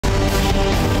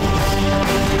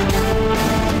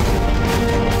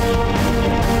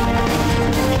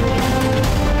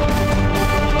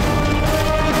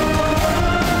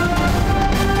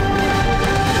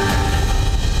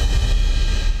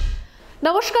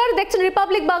নমস্কার, দেখছেন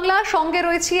রিপাবলিক বাংলা, সঙ্গে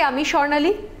রয়েছি আমি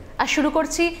স্বর্ণালী। আর শুরু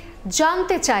করছি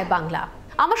জানতে চায় বাংলা।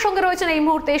 আমার সঙ্গে রয়েছেন এই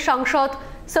মুহূর্তে সাংসদ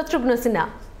শত্রুঘ্ন সিনহা।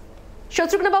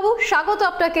 শত্রুঘ্ন বাবু, স্বাগত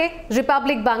আপনাকে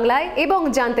রিপাবলিক বাংলায় এবং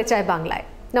জানতে চায় বাংলায়।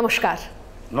 নমস্কার।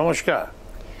 নমস্কার।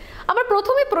 আমার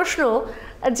প্রথমে প্রশ্ন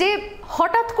যে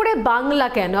হঠাৎ করে বাংলা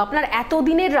কেন? আপনার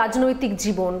এতদিনের রাজনৈতিক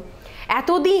জীবন,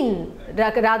 এতদিন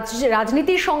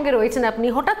রাজনীতির সঙ্গে রয়েছেন আপনি,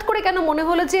 হঠাৎ করে কেন মনে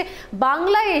হলো যে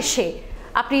বাংলায় এসে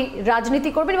আপনি রাজনীতি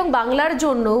করবেন এবং বাংলার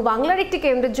জন্য, বাংলার একটি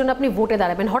কেন্দ্রের জন্য আপনি ভোটে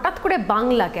দাঁড়াবেন? হঠাৎ করে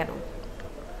বাংলা কেন?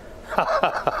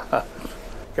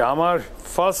 আমার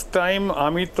ফার্স্ট টাইম,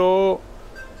 আমি তো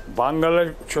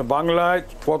বাংলায়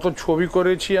কত ছবি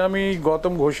করেছি আমি।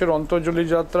 গৌতম ঘোষের অন্তর্জলি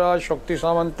যাত্রা, শক্তি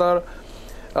সামন্তার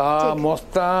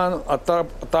মস্তান,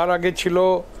 তার আগে ছিল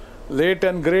late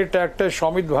and great actor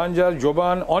Samit ভাঞ্জার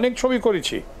জোবান, অনেক ছবি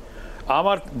করেছি।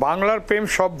 আমার বাংলার প্রেম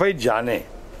সব ভাই জানে।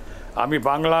 আমি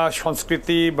বাংলা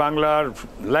সংস্কৃতি, বাংলার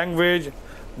ল্যাঙ্গুয়েজ,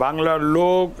 বাংলার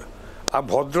লোক,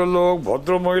 ভদ্রলোক,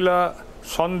 ভদ্রমহিলা,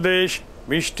 সন্দেশ,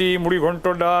 মিষ্টি, মুড়ি ঘন্ট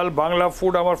ডাল, বাংলা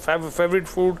ফুড আমার ফেভারিট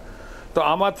ফুড। তো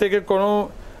আমার থেকে কোনো,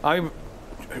 আমি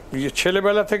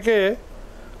ছেলেবেলা থেকে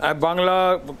বাংলা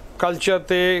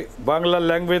কালচারতে, বাংলা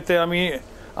ল্যাঙ্গুয়েজে আমি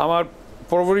আমার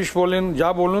পরবরিশ বলেন, যা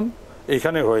বলুন,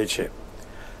 এখানে হয়েছে।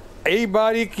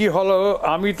 এইবারই কি হলো,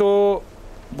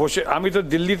 আমি তো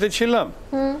দিল্লিতে ছিলাম।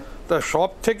 তো সব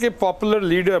থেকে popular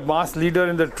leader, mass leader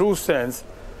in the true sense,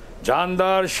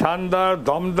 জানদার, শানদার,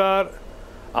 দমদার,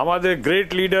 আমাদের great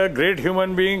leader, great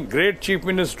human being, great chief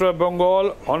minister of Bengal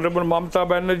honourable Mamata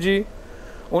Banerjee,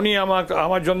 উনি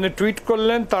আমার জন্য টুইট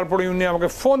করলেন। তারপরে উনি আমাকে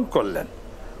ফোন করলেন।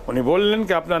 উনি বললেন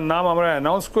কি, আপনার নাম আমরা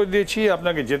অ্যানাউন্স করে দিয়েছি,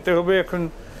 আপনাকে যেতে হবে এখন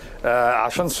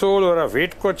আসানসোল, ওরা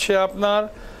ওয়েট করছে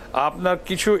আপনার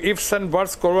কিছু ইফস অ্যান্ড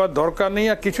বাটস করবার দরকার নেই,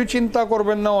 আর কিছু চিন্তা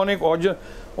করবেন না। অনেক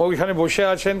ওইখানে বসে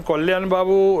আছেন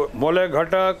কল্যাণবাবু, মলয়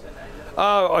ঘটক,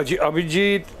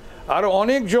 অভিজিৎ, আর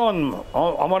অনেকজন,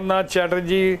 অমরনাথ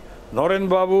চ্যাটার্জি,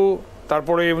 নরেনবাবু,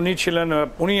 তারপরে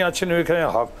উনি আছেন ওইখানে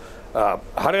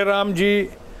হরে রামজি,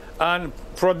 অ্যান্ড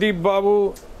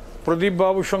প্রদীপ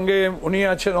বাবুর সঙ্গে উনি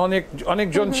আছেন,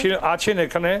 অনেকজন আছেন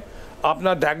এখানে।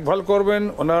 আপনার দেখভাল করবেন,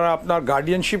 ওনারা আপনার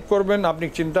গার্ডিয়ানশিপ করবেন, আপনি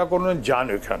চিন্তা করবেন, যান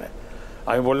ওইখানে।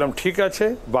 আমি বললাম ঠিক আছে,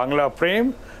 বাংলা প্রেম।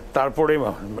 তারপরে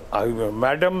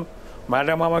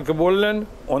ম্যাডাম আমাকে বললেন,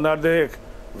 ওনাদের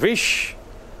উইশ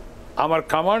আমার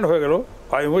কমান্ড হয়ে গেল।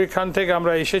 ওইখান থেকে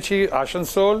আমরা এসেছি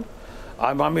আসানসোল।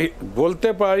 আমি বলতে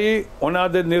পারি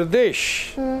ওনাদের নির্দেশ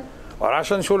আর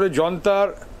আসানসোলের জনতার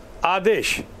আদেশ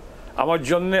আমার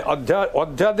জন্য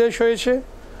অধ্যাদেশ হয়েছে।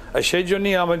 আর সেই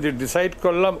জন্যই আমাদের ডিসাইড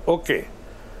করলাম, ওকে,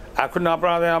 এখন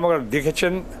আপনারা আমাকে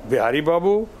দেখেছেন বিহারী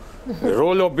বাবু,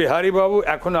 রোল অফ বিহারী বাবু,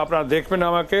 এখন আপনারা দেখবেন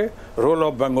আমাকে রোল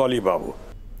অফ বেঙ্গলি বাবু।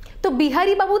 তো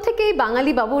বিহারী বাবু থেকে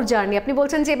বাঙালি বাবুর জার্নি, আপনি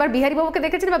বলছেন যে এবার বিহারী বাবুকে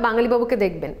দেখেছেন বা বাঙালি বাবুকে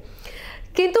দেখবেন,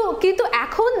 কিন্তু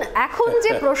এখন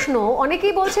যে প্রশ্ন,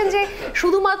 অনেকেই বলছেন যে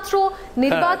শুধুমাত্র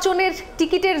নির্বাচনের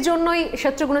টিকিটের জন্যই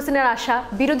শত্রুঘ্ন সিনহার আশা,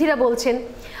 বিরোধীরা বলছেন।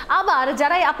 আবার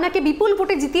যারা আপনাকে বিপুল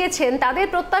ভোটে জিতিয়েছেন তাদের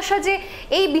প্রত্যাশা যে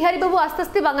এই বিহারী বাবু আস্তে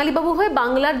আস্তে বাঙালি বাবু হয়ে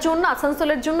বাংলার জন্য,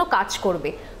 আসানসোলের জন্য কাজ করবে।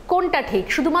 কোনটা ঠিক?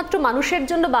 শুধুমাত্র মানুষের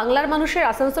জন্য, বাংলার মানুষের,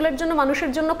 আসানসোলের জন্য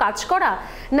মানুষের জন্য কাজ করা,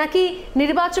 নাকি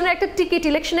নির্বাচনের একটা টিকিট,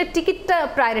 ইলেকশনের টিকিটটা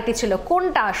প্রায়োরিটি ছিল?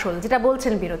 কোনটা আসল, যেটা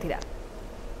বলছেন বিরোধীরা?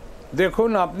 দেখুন,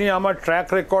 আপনি আমার ট্র্যাক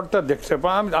রেকর্ডটা দেখতে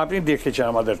পান, আপনি দেখেছেন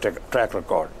আমাদের ট্র্যাক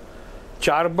রেকর্ড।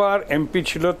 4 বার এমপি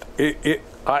ছিল,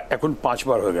 এখন 5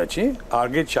 বার হয়ে গেছি।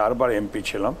 আগে 4 বার এমপি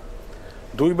ছিলাম,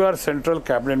 2 বার সেন্ট্রাল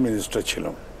ক্যাবিনেট মিনিস্টার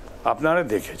ছিলাম। আপনারা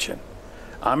দেখেছেন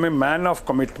আমি ম্যান অফ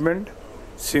কমিটমেন্ট,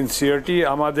 সিনসিয়ারিটি,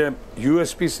 আমাদের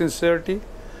ইউএসপি সিনসিয়ারিটি।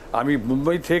 আমি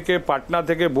মুম্বাই থেকে, পাটনা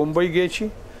থেকে মুম্বাই গিয়েছি,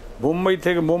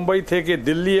 মুম্বাই থেকে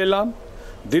দিল্লি এলাম,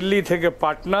 দিল্লি থেকে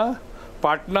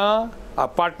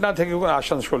পাটনা থেকে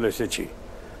আসানসোল এসেছি।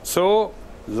 সো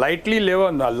লাইটলি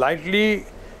লাইটলি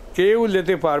কেউ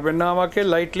যেতে পারবেন না আমাকে,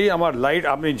 লাইটলি। আমার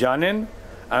আপনি জানেন,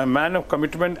 I am man of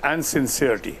commitment and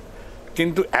sincerity.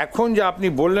 কিন্তু এখন যে আপনি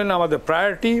বললেন আমাদের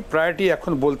প্রায়োরিটি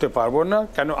এখন বলতে পারবো না,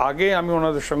 কেন আগে আমি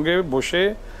ওনাদের সঙ্গে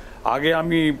আগে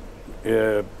আমি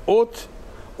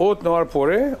ওথ নেওয়ার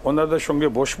পরে ওনাদের সঙ্গে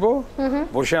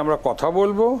বসে আমরা কথা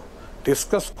বলবো,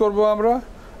 ডিসকাস করবো আমরা,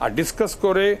 আর ডিসকাস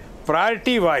করে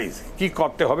প্রায়োরিটি ওয়াইজ কি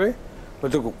করতে হবে।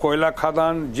 হয়তো কয়লা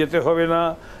খাদান যেতে হবে না,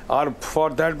 আর ফর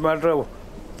দ্যাট ম্যাটার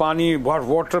পানি,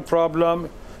 ওয়াটার প্রবলেম,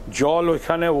 জল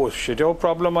ওইখানে সেটাও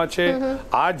প্রবলেম আছে।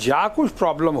 আর যা কুছ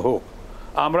প্রবলেম হোক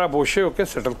আমরা বসে ওকে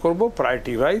সেটেল করবো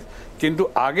প্রায়োরিটি ওয়াইজ। কিন্তু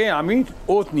আগে আমি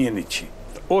ওথ নিয়ে নিচ্ছি,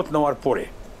 ওথ নেওয়ার পরে।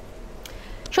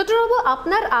 শত্রুবাবু,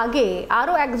 আপনার আগে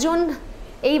আরও একজন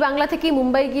এই বাংলা থেকে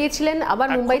মুম্বাই গিয়েছিলেন, আবার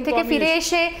মুম্বাই থেকে ফিরে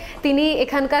এসে তিনি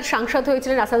এখানকার সাংসদ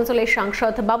হয়েছিলেন, আসানসোলের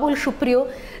সাংসদ বাবুল সুপ্রিয়,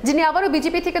 যিনি আবারও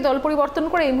বিজেপি থেকে দল পরিবর্তন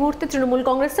করে এই মুহূর্তে তৃণমূল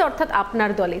কংগ্রেসে অর্থাৎ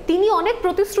আপনার দলে। তিনি অনেক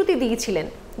প্রতিশ্রুতি দিয়েছিলেন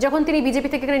যখন তিনি বিজেপি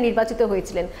থেকে এখানে নির্বাচিত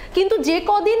হয়েছিলেন, কিন্তু যে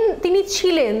কদিন তিনি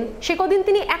ছিলেন সে কদিন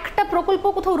তিনি একটা প্রকল্প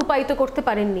কোথাও রূপায়িত করতে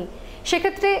পারেননি।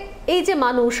 সেক্ষেত্রে এই যে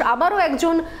মানুষ আবারও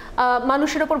একজন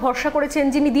মানুষের ওপর ভরসা করেছেন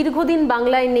যিনি দীর্ঘদিন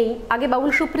বাংলায় নেই, আগে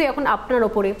বাবুল সুপ্রিয় এখন আপনার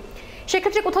ওপরে,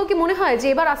 সেক্ষেত্রে কোথাও কি মনে হয় যে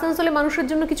এবার আসানসোলে মানুষের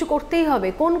জন্য কিছু করতেই হবে?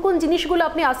 কোন কোন জিনিসগুলো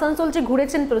আপনি আসানসোল যে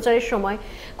ঘুরেছেন প্রচারের সময়,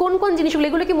 কোন কোন জিনিসগুলো,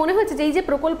 এগুলো কি মনে হয়েছে যে এই যে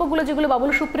প্রকল্পগুলো যেগুলো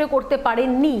বাবুল সুপ্রিয় করতে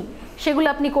পারেননি সেগুলো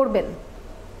আপনি করবেন?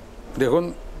 দেখুন,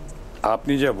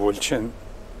 আপনি যা বলছেন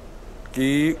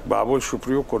कि बाबुल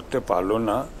सुप्रियो करते पालो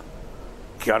ना,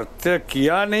 करते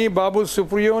किया नहीं बाबुल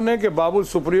सुप्रियो ने, कि बाबुल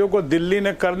सुप्रियो को दिल्ली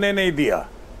ने करने नहीं दिया।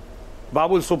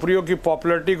 बाबुल सुप्रियो की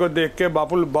पॉपुलैरिटी को देख के,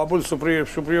 बाबुल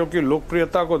सुप्रियो की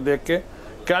लोकप्रियता को देख के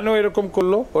কেন এরকম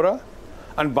করলো ওরা?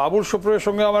 আর বাবুল সুপ্রিয়োর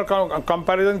সঙ্গে আমার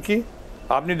কম্প্যারিজন কি?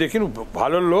 আপনি দেখুন,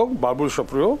 ভালো লোক বাবুল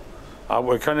সুপ্রিয়,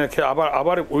 ওইখানে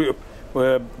আবার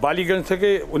বালিগঞ্জ থেকে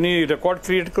উনি রেকর্ড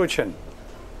ক্রিয়েট করেছেন,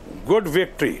 গুড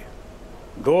ভিক্টরি,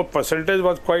 দো percentage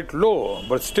was quite low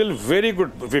but still very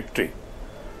good victory.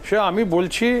 সে আমি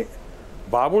বলছি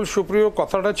বাবুল সুপ্রিয়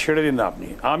কথাটা ছেড়ে দিন আপনি।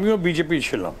 আমিও বিজেপি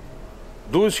ছিলাম,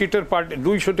 2 সিটের পার্টি,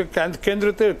 2 সিটের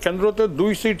কেন্দ্রতে 2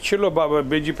 সিট ছিল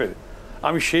বিজেপির।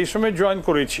 আমি সেই সময় জয়েন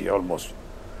করেছি অলমোস্ট।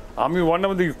 আমি one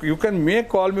of the, you can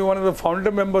call me one of the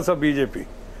founder members of BJP.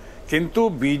 কিন্তু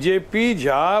বিজেপি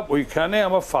যা ওইখানে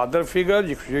আমার ফাদার ফিগার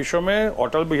সেই সময়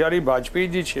অটল বিহারী বাজপেয়ী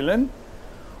জি ছিলেন,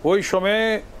 ওই সময়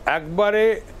একবারে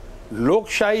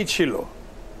লোকশাহী ছিল।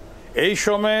 এই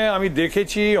সময় আমি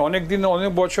দেখেছি, অনেক দিন,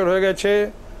 অনেক বছর হয়ে গেছে,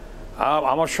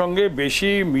 আমার সঙ্গে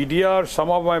বেশি মিডিয়ার, সাম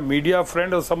of my media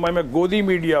friend O some my গোদি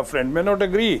media friend may not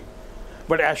agree,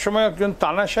 but এক সময় একজন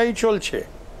তানাশাহী চলছে।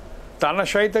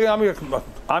 তানাশাহী থেকে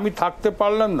আমি থাকতে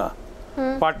পারলাম না।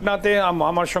 পাটনাতে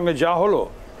আমার সঙ্গে যা হলো,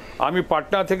 আমি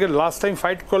পাটনা থেকে লাস্ট টাইম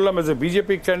ফাইট করলাম এজ এ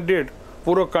বিজেপি ক্যান্ডিডেট।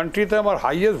 পুরো কান্ট্রিতে আমার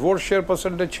হাইয়েস্ট ভোট শেয়ার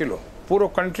পার্সেন্টেজ ছিল পুরো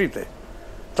কান্ট্রিতে।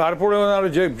 তারপরে ওনারা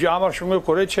যে আমার সঙ্গে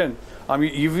করেছেন, আমি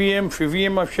ইভিএম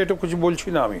ফিভিএম সেটা কিছু বলছি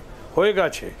না, আমি হয়ে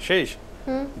গেছে শেষ।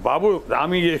 বাবু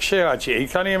আমি এসে আছি,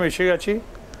 এইখানে আমি এসে গেছি।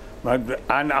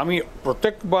 আমি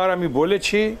প্রত্যেকবার আমি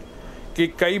বলেছি कि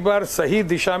कई बार सही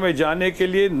दिशा में जाने के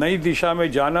लिए नई दिशा में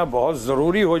जाना बहुत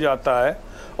ज़रूरी हो जाता है,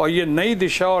 और ये नई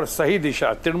दिशा और सही दिशा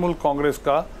तृणमूल कांग्रेस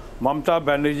का, ममता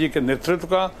बनर्जी के नेतृत्व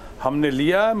का हमने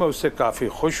लिया है। मैं उससे काफ़ी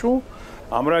खुश हूँ।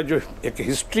 আমরা যে এক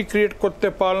হিস্ট্রি ক্রিয়েট করতে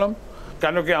পারলাম,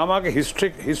 কেন কি আমাকে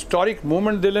হিস্টোরিক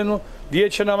মুভমেন্ট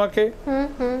দিয়েছেন আমাকে।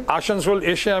 আসানসোল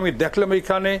এসে আমি দেখলাম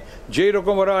এখানে যেই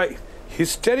রকম ওরা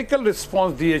হিস্টেরিক্যাল রেসপন্স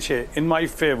দিয়েছে ইন মাই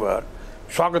ফেভার।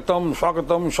 স্বাগতম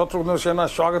স্বাগতম, শত্রুঘ্ন সিনহা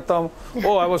স্বাগতম।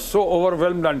 ও I was so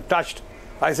overwhelmed and touched.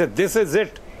 I said this is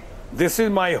it, this is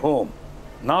my home,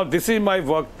 now this is my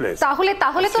work place.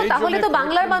 তাহলে তো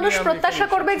বাংলার মানুষ প্রত্যাশা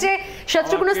করবে যে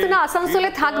শত্রুঘ্ন সিনহা আসানসোলে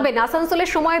থাকবেন, আসানসোলে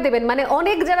সময় দেবেন। মানে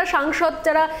অনেক যারা সাংসদ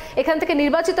যারা এখান থেকে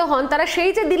নির্বাচিত হন, তারা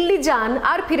সেই যে দিল্লি যান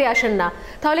আর ফিরে আসেন না।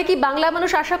 তাহলে কি বাংলার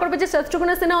মানুষ আশা করবে যে শত্রুঘ্ন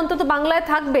সিনহা অন্তত বাংলায়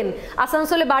থাকবেন,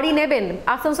 আসানসোলে বাড়ি নেবেন,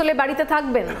 আসানসোলে বাড়িতে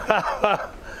থাকবেন?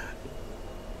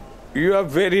 You are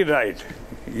very right.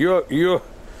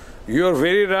 You are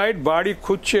very right. বাড়ি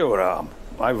খুঁজছে ওরা।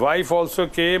 My wife also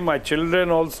came, my children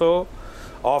also.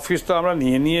 Office তো আমরা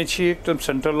নিয়েছি, একদম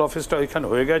সেন্ট্রাল অফিসটা ওইখানে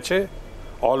হয়ে গেছে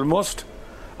অলমোস্ট।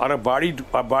 আর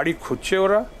বাড়ি খুঁজছে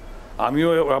ওরা। আমিও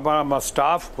আমার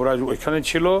স্টাফ ওরা ওইখানে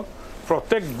ছিল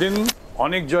প্রত্যেক দিন,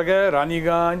 অনেক জায়গায়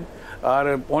রানীগঞ্জ আর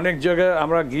অনেক জায়গায়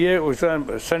আমরা গিয়ে ওইখানে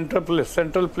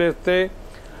সেন্ট্রাল প্লেসতে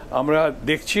আমরা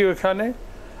দেখছি ওইখানে।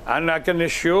 And I can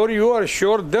assure you or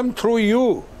assure them through you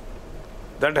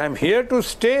that I am here to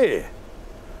stay.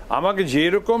 আমাকে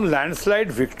যেরকম ল্যান্ডস্লাইড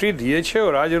ভিক্টরি দিয়েছে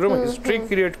ওরা, যেরকম হিস্ট্রি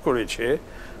ক্রিয়েট করেছে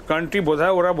কান্ট্রি,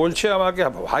 বোধহয় ওরা বলছে আমাকে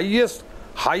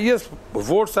হাইয়েস্ট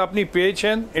ভোটস আপনি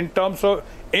পেয়েছেন in terms of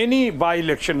any by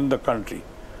election in the country.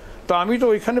 তো আমি তো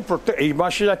ওইখানে এই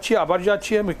মাসে যাচ্ছি, আবার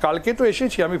যাচ্ছি। আমি কালকে তো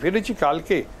এসেছি, আমি ফিরেছি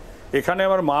কালকে। এখানে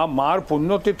আমার মার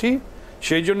পুণ্যতিথি,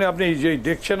 সেই জন্য আপনি যে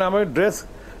দেখছেন আমার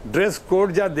ড্রেস কোড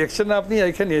যা দেখছেন আপনি,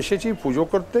 এখানে এসেছি পুজো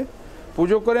করতে।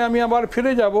 পুজো করে আমি আবার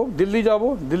ফিরে যাব, দিল্লি যাব।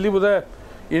 দিল্লি বোধহয়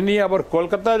ইনি আবার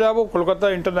কলকাতা যাব, কলকাতা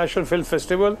ইন্টারন্যাশনাল ফিল্ম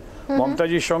ফেস্টিভ্যাল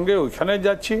মমতাজির সঙ্গে ওইখানে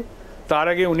যাচ্ছি। তার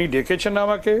আগে উনি ডেকেছেন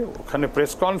আমাকে, ওখানে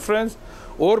প্রেস কনফারেন্স।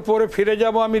 ওর পরে ফিরে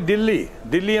যাব আমি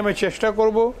দিল্লি আমি চেষ্টা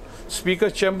করব স্পিকার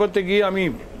চেম্বারতে গিয়ে আমি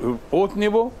ওথ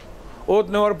নেব। ওথ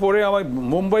নেওয়ার পরে আমার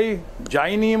মুম্বাই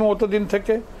যাইনি আমি অতদিন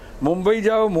থেকে, মুম্বাই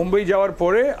যাওয়ার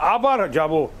পরে আবার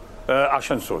যাব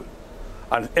আসানসোল।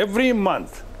 আর এভরি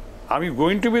মান্থ আমি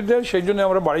গোয়িং টু বি দেয়ার, সেই জন্য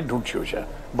আমরা বাড়ি ঢুকছি,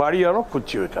 বাড়ি আরও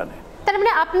খুঁজছি ওইখানে। তার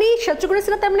মানে আপনি শত্রুঘ্ন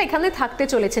সিনহা তার মানে এখানে থাকতে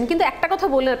চলেছেন, কিন্তু একটা কথা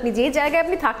বললেন আপনি, যে জায়গায়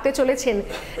আপনি থাকতে চলেছেন,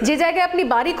 যে জায়গায় আপনি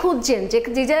বাড়ি খুঁজছেন,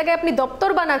 যে জায়গায় আপনি দপ্তর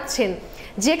বানাচ্ছেন,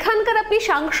 যেখানকার আপনি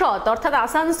সাংসদ অর্থাৎ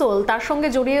আসানসোল, তার সঙ্গে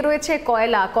জড়িয়ে রয়েছে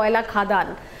কয়লা খাদান।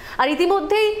 আর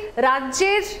ইতিমধ্যেই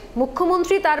রাজ্যের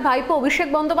মুখ্যমন্ত্রী তার ভাইপো অভিষেক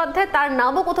বন্দ্যোপাধ্যায়, তার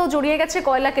নামও কোথাও জড়িয়ে গেছে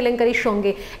কয়লা কেলেঙ্কারির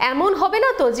সঙ্গে। এমন হবে না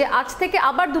তো যে আজ থেকে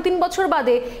আবার 2-3 বছর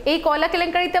বাদে এই কয়লা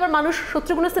কেলেঙ্কারিতে আবার মানুষ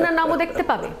শত্রুঘ্ন সিনহার নামও দেখতে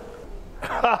পাবে?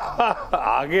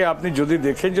 আগে আপনি যদি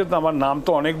দেখেন যে আমার নাম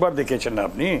তো অনেকবার দেখেছেন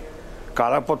আপনি,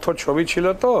 কারাপথর ছবি ছিল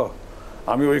তো,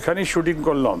 আমি ওইখানেই শুটিং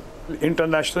করলাম,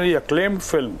 ইন্টারন্যাশনালি অ্যাক্লেমড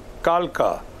ফিল্ম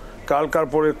কালকার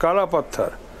পরে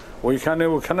কারাপথর, ওইখানে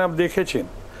আপনি দেখেছেন।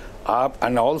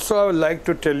 And also I would like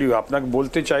to tell you, আপনাকে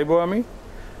বলতে চাইবো আমি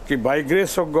কি by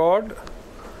grace of God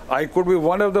I could be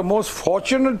one of the most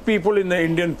fortunate people in the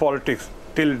Indian politics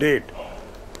till date,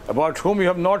 about whom you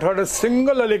have not heard a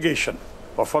single allegation,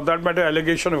 or for that matter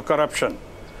allegation of corruption,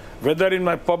 whether in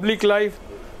my public life,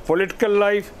 political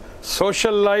life,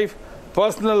 social life,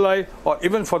 personal life, or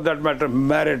even for that matter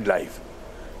married life.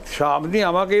 আপনি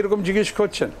আমাকে এরকম জিজ্ঞেস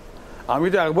করছেন? আমি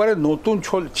তো একবারে নতুন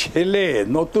ছেলে,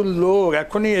 নতুন লোক,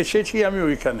 এখনই এসেছি আমি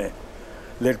ওইখানে।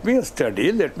 Let me study,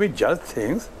 let me জাজ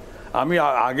থিংস। আমি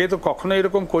আগে তো কখনো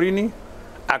এরকম করিনি,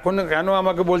 এখন কেন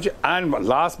আমাকে বলছে? And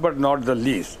last but not the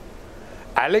list,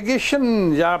 allegation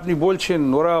যা আপনি বলছেন,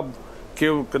 ওরা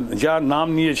কেউ যা নাম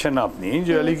নিয়েছেন আপনি,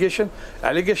 যে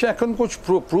অ্যালিগেশন এখন কুছ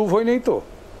প্রুভ হয়নি তো।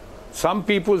 Some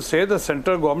people say the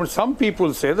central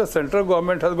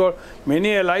government has got many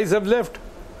allies have left.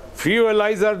 Few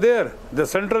allies are there, the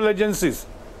central agencies.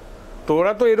 তো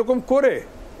ওরা তো এরকম করে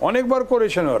অনেকবার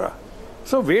করেছেন ওরা।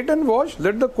 So wait and watch,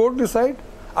 let the court decide.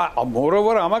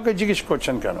 Moreover আমাকে জিজ্ঞেস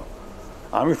করছেন কেন?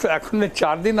 আমি তো এখন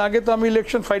 4 দিন আগে তো আমি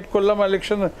ইলেকশন ফাইট করলাম,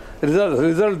 ইলেকশন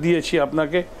রেজাল্ট দিয়েছি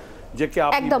আপনাকে।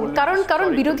 একদম, কারণ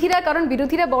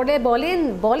বিরোধীরা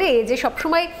বলে যে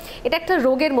সবসময় এটা একটা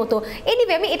রোগের মতো।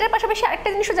 এনিওয়ে, আমি এটার পাশাপাশি আরেকটা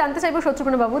জিনিসও জানতে চাইবো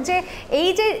শত্রুঘ্ন বাবু, যে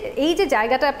এই যে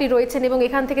জায়গাটা আপনি রয়েছেন এবং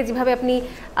এখান থেকে যেভাবে আপনি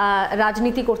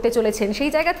রাজনীতি করতে চলেছেন, সেই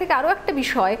জায়গা থেকে আরও একটা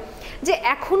বিষয়, যে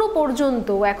এখনো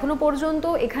পর্যন্ত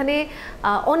এখানে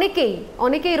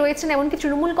অনেকেই রয়েছেন, এমনকি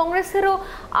তৃণমূল কংগ্রেসেরও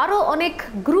আরও অনেক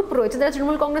গ্রুপ রয়েছে যারা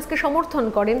তৃণমূল কংগ্রেসকে সমর্থন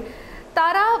করেন।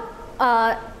 তারা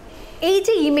এই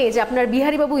যে ইমেজ, আপনার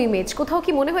বিহারীবাবু ইমেজ, কোথাও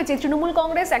কি মনে হয়েছে তৃণমূল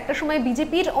কংগ্রেস একটা সময়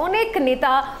বিজেপির অনেক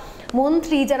নেতা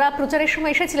মন্ত্রী যারা প্রচারের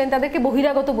সময় এসেছিলেন তাদেরকে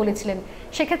বহিরাগত বলেছিলেন?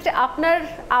 সেক্ষেত্রে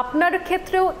আপনার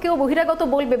ক্ষেত্রেও কেউ বহিরাগত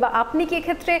বলবে, বা আপনি কি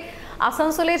এক্ষেত্রে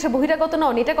আসানসোলের বহিরাগত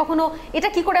নন? এটা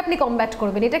কি করে আপনি কমব্যাট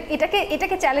করবেন?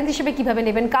 এটাকে চ্যালেঞ্জ হিসেবে কিভাবে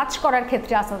নেবেন কাজ করার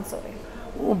ক্ষেত্রে আসানসোলে?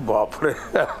 ও বাপরে,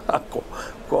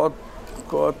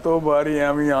 কতবারই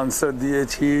আমি আনসার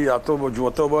দিয়েছি,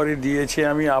 যতবারই দিয়েছি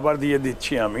আমি আবার দিয়ে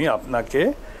দিচ্ছি আমি আপনাকে,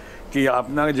 কি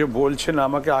আপনাকে যে বলছেন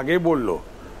আমাকে আগেই বললো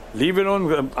লিভ অ্যালোন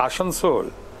আসানসোল।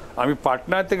 আমি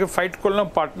পাটনা থেকে ফাইট করলাম,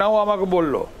 পাটনাও আমাকে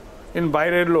বললো ইন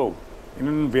বাইরের লোক, ইন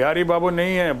বিহারি বাবু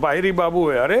নেই, বাইরি বাবু।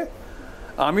 আরে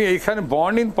আমি এইখানে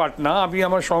বর্ন ইন পাটনা, আপনি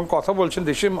আমার সঙ্গে কথা বলছেন,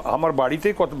 দেশে আমার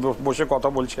বাড়িতেই বসে কথা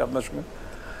বলছি আপনার সঙ্গে।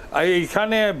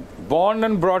 এইখানে born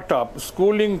and brought up,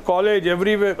 schooling, college,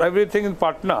 everything in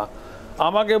Patna.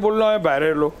 আমাকে বললো আমি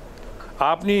বাইরের লোক।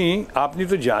 আপনি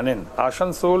তো জানেন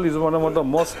Asansol is one of the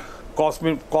most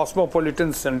cosmopolitan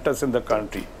centers in the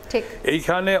country.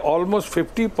 এইখানে almost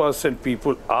 50%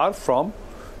 people are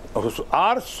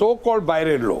so-called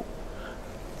বাইরের লোক।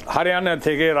 হরিয়ানা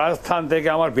থেকে, রাজস্থান থেকে,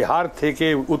 আমার বিহার থেকে,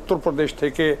 উত্তরপ্রদেশ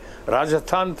থেকে,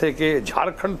 রাজস্থান থেকে,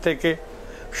 ঝাড়খণ্ড থেকে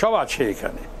সব আছে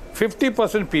এখানে।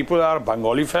 50% people are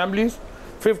Bengali families,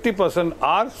 50%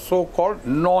 are so-called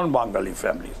non-Bengali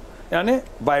families, মানে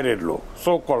বাইরের লোক,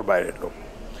 so-called বাইরের লোক।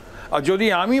 আর যদি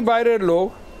আমি বাইরের লোক,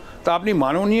 তা আপনি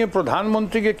মাননীয়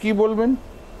প্রধানমন্ত্রীকে কি বলবেন?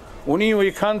 উনি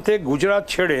ওইখান থেকে গুজরাট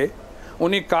ছেড়ে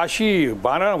উনি কাশী,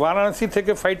 বারাণসী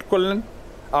থেকে ফাইট করলেন,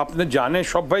 আপনি জানে,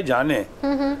 সবাই জানে।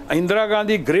 ইন্দিরা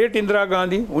গান্ধী, গ্রেট ইন্দিরা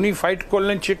গান্ধী, উনি ফাইট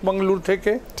করলেন চিকমঙ্গলুর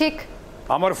থেকে। ঠিক।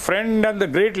 আমার friend and the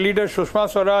great leader Sushma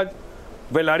Swaraj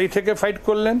Bellary থেকে ফাইট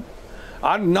করলেন।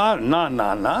 আর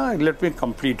না, let me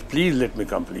complete, please let me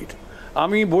complete.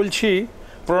 আমি বলছি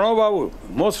প্রণববাবু,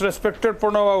 মোস্ট রেসপেক্টেড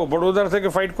প্রণববাবু বড়োদরা থেকে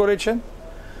ফাইট করেছেন।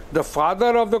 The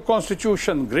father of the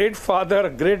constitution, great father,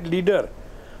 great leader,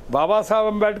 বাবা সাহেব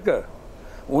আম্বেদকর,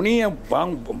 উনি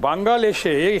বাঙ্গাল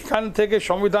এসে এখান থেকে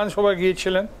সংবিধান সভা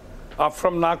গিয়েছিলেন, আপ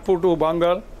ফ্রম নাগপুর টু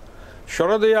বাঙ্গাল।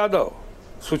 শরদ যাদব,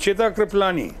 সুচেতা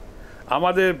কৃপলানি,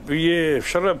 আমাদের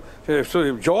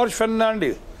George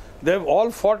Fernandes, they have all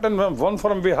fought and won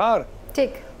from Bihar.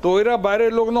 ঠিক। তো এরা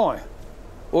বাইরের লোক নয়,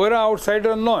 ওরা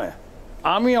আউটসাইডার নয়,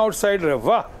 আমি আউটসাইডার।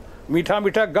 বাহ, मीठा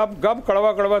मीठा गप गप,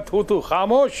 कड़वा कड़वा थू थू,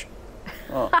 खामोश।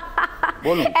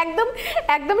 একদম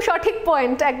একদম সঠিক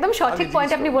পয়েন্ট, একদম সঠিক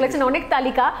পয়েন্ট আপনি বলেছেন। অনেক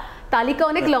তালিকা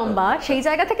অনেক লম্বা। সেই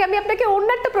জায়গা থেকে আমি আপনাকে অন্য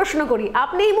একটা প্রশ্ন করি।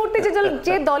 আপনি এই মুহূর্তে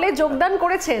যে দলে যোগদান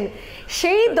করেছেন,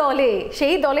 সেই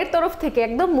দলের তরফ থেকে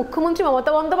একদম মুখ্যমন্ত্রী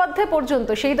মমতা বন্দ্যোপাধ্যায় পর্যন্ত,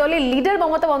 সেই দলের লিডার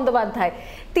মমতা বন্দ্যোপাধ্যায়,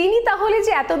 তিনি তাহলে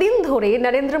যে এতদিন ধরে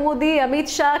নরেন্দ্র মোদী, অমিত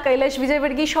শাহ, কৈলাস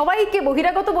বিজয়বর্গীয় সবাইকে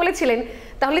বহিরাগত বলেছিলেন,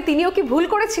 তাহলে তিনিও কি ভুল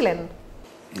করেছিলেন?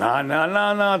 না না না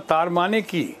না, তার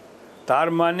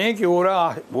মানে কি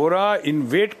ওরা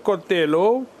ইনভেট করতে এলো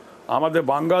আমাদের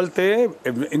বাঙ্গালতে,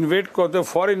 ইনভেট করতে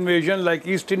for invasion like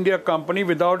east India company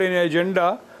without any agenda.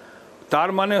 তার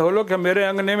মানে হলো কি মেরে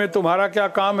আঙ্গনে মে তোমারা ক্যা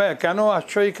কাম হ্যায়, কেন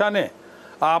আসছো এখানে?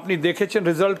 আপনি দেখেছেন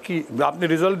রিজল্ট কি? আপনি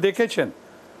রিজল্ট দেখেছেন?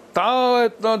 তাও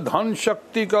এত ধন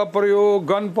শক্তি কা প্রয়োগ,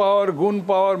 গন পাওয়ার, গুণ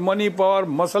পাওয়ার, মানি পাওয়ার,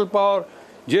 মাসল পাওয়ার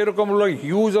যেরকম লোক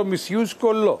ইউজ ও মিস ইউজ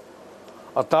করলো।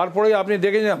 আর তারপরে আপনি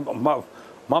দেখেছেন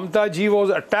Mamta ji was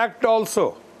attacked also,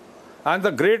 and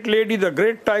the great lady, the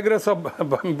great tigress of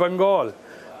Bengal,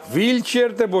 wheelchair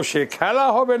te boshe khela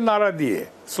hobe nara diye,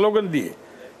 slogan diye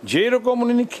যেরকম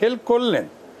উনি খেল করলেন,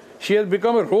 she has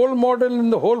become a role model in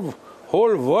the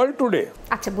whole world today.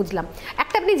 আচ্ছা, বুঝলাম।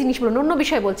 একটা আপনি জিনিস বলুন, অন্য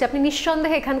বিষয় বলছি। আপনি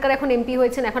নিঃসন্দেহে এখানকার এখন এমপি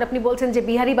হয়েছেন, এখন আপনি বলছেন যে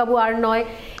বিহারী বাবু আর নয়,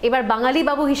 এবার বাঙালি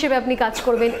বাবু হিসেবে আপনি কাজ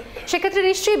করবেন। সেক্ষেত্রে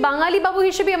নিশ্চয়ই বাঙালি বাবু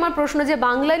হিসেবে আমার প্রশ্ন যে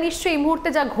বাংলায় নিশ্চয়ই এই মুহূর্তে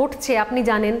যা ঘটছে আপনি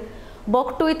জানেন,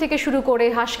 বকটুই থেকে শুরু করে,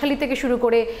 হাঁসখালি থেকে শুরু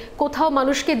করে, কোথাও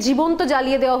মানুষকে জীবন্ত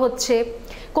জ্বালিয়ে দেওয়া হচ্ছে,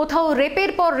 কোথাও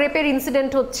রেপের পর রেপের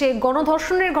ইনসিডেন্ট হচ্ছে,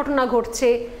 গণধর্ষণের ঘটনা ঘটছে।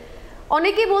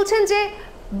 অনেকেই বলছেন যে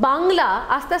বাংলা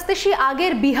আস্তে আস্তে সেই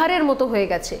আগের বিহারের মতো হয়ে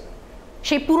গেছে,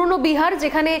 সেই পুরনো বিহার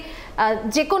যেখানে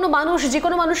যে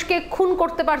কোনো মানুষকে খুন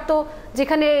করতে পারতো,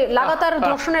 যেখানে লাগাতার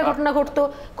ধর্ষণের ঘটনা ঘটতো।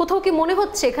 কোথাও কি মনে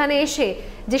হচ্ছে এখানে এসে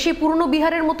যে সেই পুরনো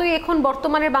বিহারের মতোই এখন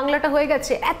বর্তমানের বাংলাটা হয়ে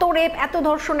গেছে? এত রেপ, এত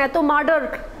ধর্ষণ, এত মার্ডার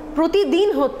প্রতিদিন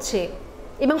হচ্ছে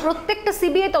এবং প্রত্যেকটা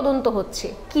সিবিআই তদন্ত হচ্ছে।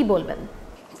 কি বলবেন?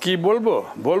 কি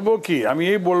বলবো কি আমি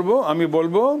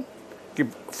বলবো কি,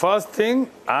 ফার্স্ট থিং,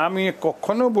 আমি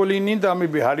কখনো বলিনি তো আমি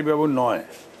বিহারি বাবু নয়।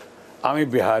 আমি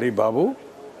বিহারি বাবু,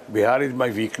 Bihar is my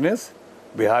weakness,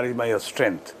 Bihar is my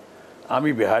strength. আমি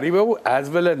বিহারি বাবু, as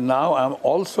well as now I am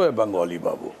also a Bengali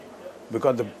babu,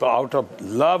 because out of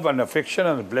love and affection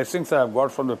and the blessings I have got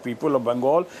from the people of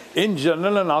Bengal in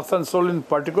general and Asansol in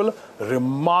particular,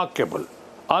 remarkable,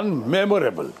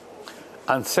 unmemorable.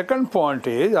 And second point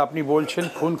is, আপনি বলছেন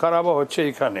খুন খারাপা হচ্ছে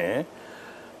এখানে,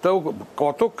 তো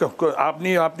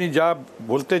আপনি যা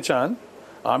বলতে চান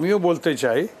আমিও বলতে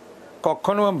চাই।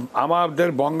 কখনো আমাদের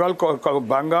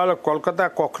বাঙ্গাল কলকাতা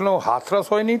কখনো হাতরাস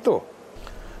হয়নি তো?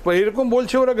 এরকম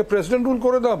বলছে ওরা প্রেসিডেন্ট রুল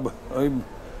করে দাও।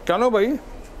 কেন ভাই,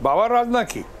 বাবার রাজ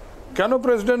নাকি? কেন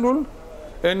president rule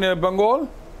in Bengal?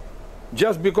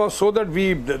 Just because so that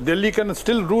Delhi can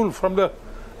still rule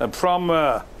from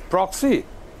proxy.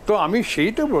 তো আমি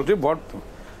সেইটা বলছি,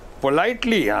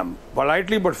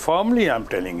 politely but firmly I'm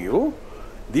telling you,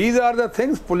 these are the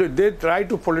things they try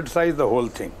to politicize the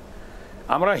whole thing.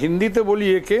 আমরা হিন্দিতে বলি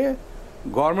একে,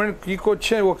 গভর্নমেন্ট কি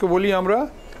করছে ওকে বলি আমরা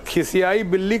খিসিয়াই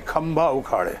বিল্লি খাম্বা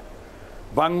উখাড়ে।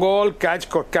 বেঙ্গল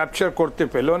ক্যাপচার করতে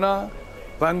পেল না।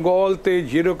 বেঙ্গলতে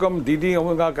যেরকম দিদি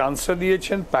আমাকে আনসার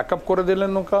দিয়েছেন, প্যাক আপ করে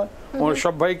দিলেন ওর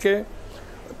সব ভাইকে।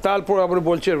 তারপর আবার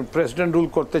বলছে প্রেসিডেন্ট রুল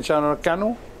করতে চান। কেন?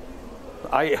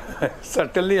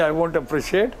 certainly I won't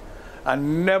appreciate and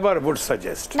never would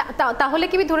suggest. তাহলে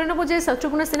কি ধরে নেব যে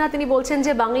শত্রুঘ্ন সিনহা তিনি বলছেন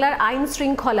যে বাংলার আইন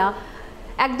শৃঙ্খলা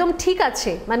একদম ঠিক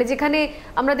আছে, মানে যেখানে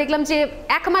আমরা দেখলাম যে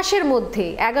 1 মাসের মধ্যে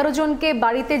 11 জনকে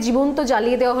বাড়িতে জীবন্ত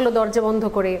জ্বালিয়ে দেওয়া হলো দরজা বন্ধ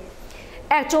করে,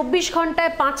 24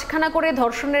 ঘন্টায় 5খানা করে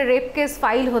ধর্ষণের রেপ কেস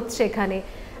ফাইল হচ্ছে এখানে,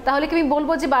 তাহলে কি আমি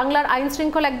বলবো যে বাংলার আইন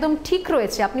শৃঙ্খলা একদম ঠিক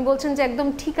রয়েছে? আপনি বলছেন যে একদম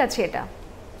ঠিক আছে এটা।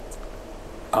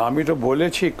 আমি তো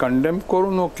বলেছি কন্ডেম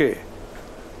করুন, ওকে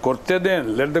করতে দেন,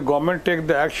 let the government take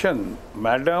the action.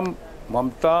 Madam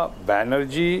Mamata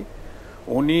Banerjee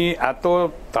উনি এত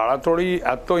তাড়াতাড়ি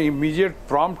এত ইমিডিয়েট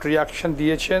প্রম্পট রিয়াকশন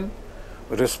দিয়েছেন,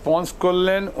 রেসপন্স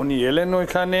করলেন, উনি এলেন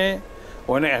ওইখানে,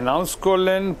 উনি অ্যানাউন্স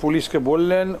করলেন, পুলিশকে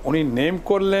বললেন, উনি নেম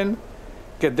করলেন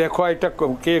কে দেখো এটা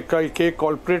কে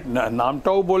কলপ্রিট,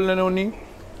 নামটাও বললেন উনি।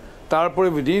 তারপরে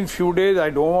within few days, I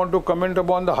don't want to comment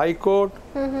on the high court,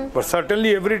 but certainly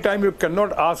every time you can not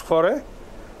ask for a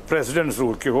presidents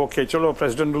rule কি ওকে চলো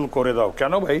প্রেসিডেন্ট রুল করে দাও।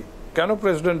 কেন ভাই, কেন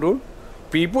president rule?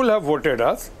 People have voted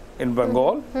us in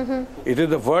Bengal. It is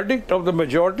the verdict of the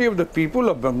majority of the people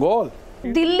of Bengal.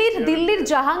 দিল্লির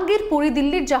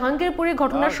জাহাঙ্গীরপুরি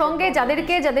ঘটনার সঙ্গে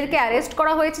যাদেরকে অ্যারেস্ট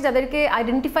করা হয়েছে, যাদেরকে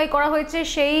আইডেন্টিফাই করা হয়েছে,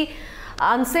 সেই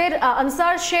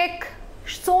আনসার শেখ,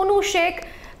 সোনু শেখ,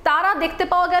 তারা দেখতে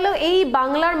পাওয়া গেল এই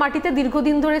বাংলার মাটিতে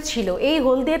দীর্ঘদিন ধরে ছিল। এই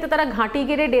হলদিয়াতে তারা ঘাঁটি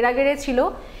গেড়ে ডেরা গেড়ে ছিল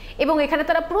এবং এখানে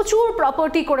তারা প্রচুর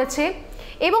প্রপার্টি করেছে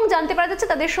এবং জানতে পারা যাচ্ছে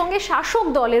তাদের সঙ্গে শাসক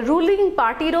দলের রুলিং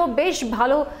পার্টিরও বেশ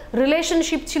ভালো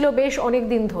রিলেশনশিপ ছিল বেশ অনেক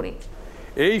দিন ধরে।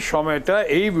 এই সময়টা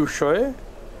এই বিষয়ে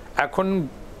এখন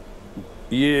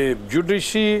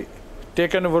জুডিশি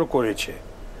টেকেন ওভার করেছে।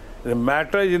 The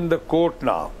matter is in the court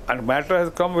now, and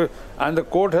the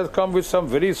court has come with some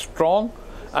very strong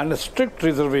and strict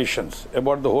reservations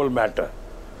about the whole matter.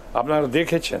 আপনারা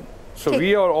দেখেছেন। So we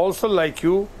are also like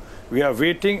you, we are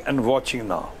waiting and watching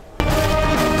now.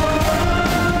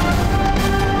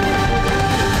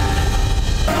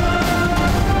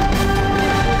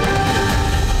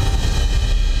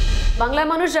 বাংলার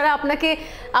মানুষ যারা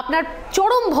আপনার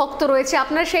চরম ভক্ত রয়েছে,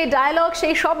 আপনার সেই ডায়ালগ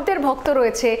সেই শব্দের ভক্ত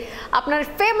রয়েছে, আপনার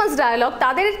ফেমাস ডায়ালগ,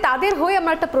 তাদের হয়ে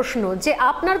আমার একটা প্রশ্ন যে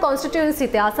আপনার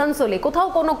কনস্টিটিউয়েন্সিতে আসানসোলে কোথাও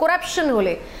কোনো করাপশন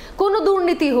হলে, কোনো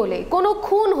দুর্নীতি হলে, কোনো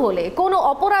খুন হলে, কোনো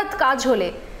অপরাধ কাজ হলে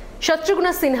শত্রুঘ্ন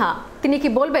সিনহা তিনি কি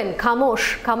বলবেন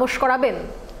খামোশ করাবেন?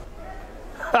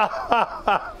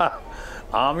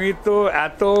 আমি তো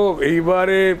এত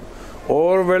এইবারে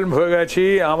ওভারওয়েলম হয়ে গেছি,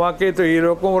 আমাকে তো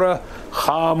এরকম ওরা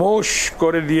খামোশ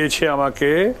করে দিয়েছে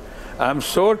আমাকে। I am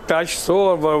so touch, so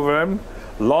overwhelm.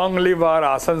 Long live R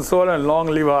Asansol and long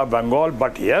live our Bengal.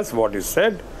 But yes, what you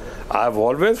said, I have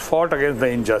always fought against the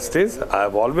injustice. I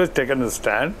have always taken a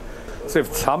stand. So if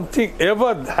something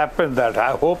ever happens that,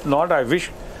 I hope not, I wish,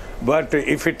 but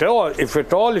if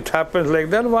at all it happens like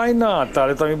that, why not?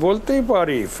 তাহলে তো আমি বলতেই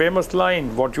পারি famous line,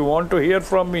 what you want to hear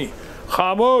from me,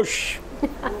 খামোশ।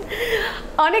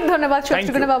 অনেক ধন্যবাদ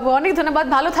শত্রুঘ্ন বাবু, অনেক ধন্যবাদ,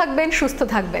 ভালো থাকবেন, সুস্থ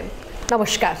থাকবেন,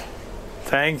 নমস্কার।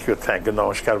 থ্যাংক ইউ,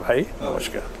 নমস্কার ভাই,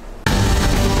 নমস্কার।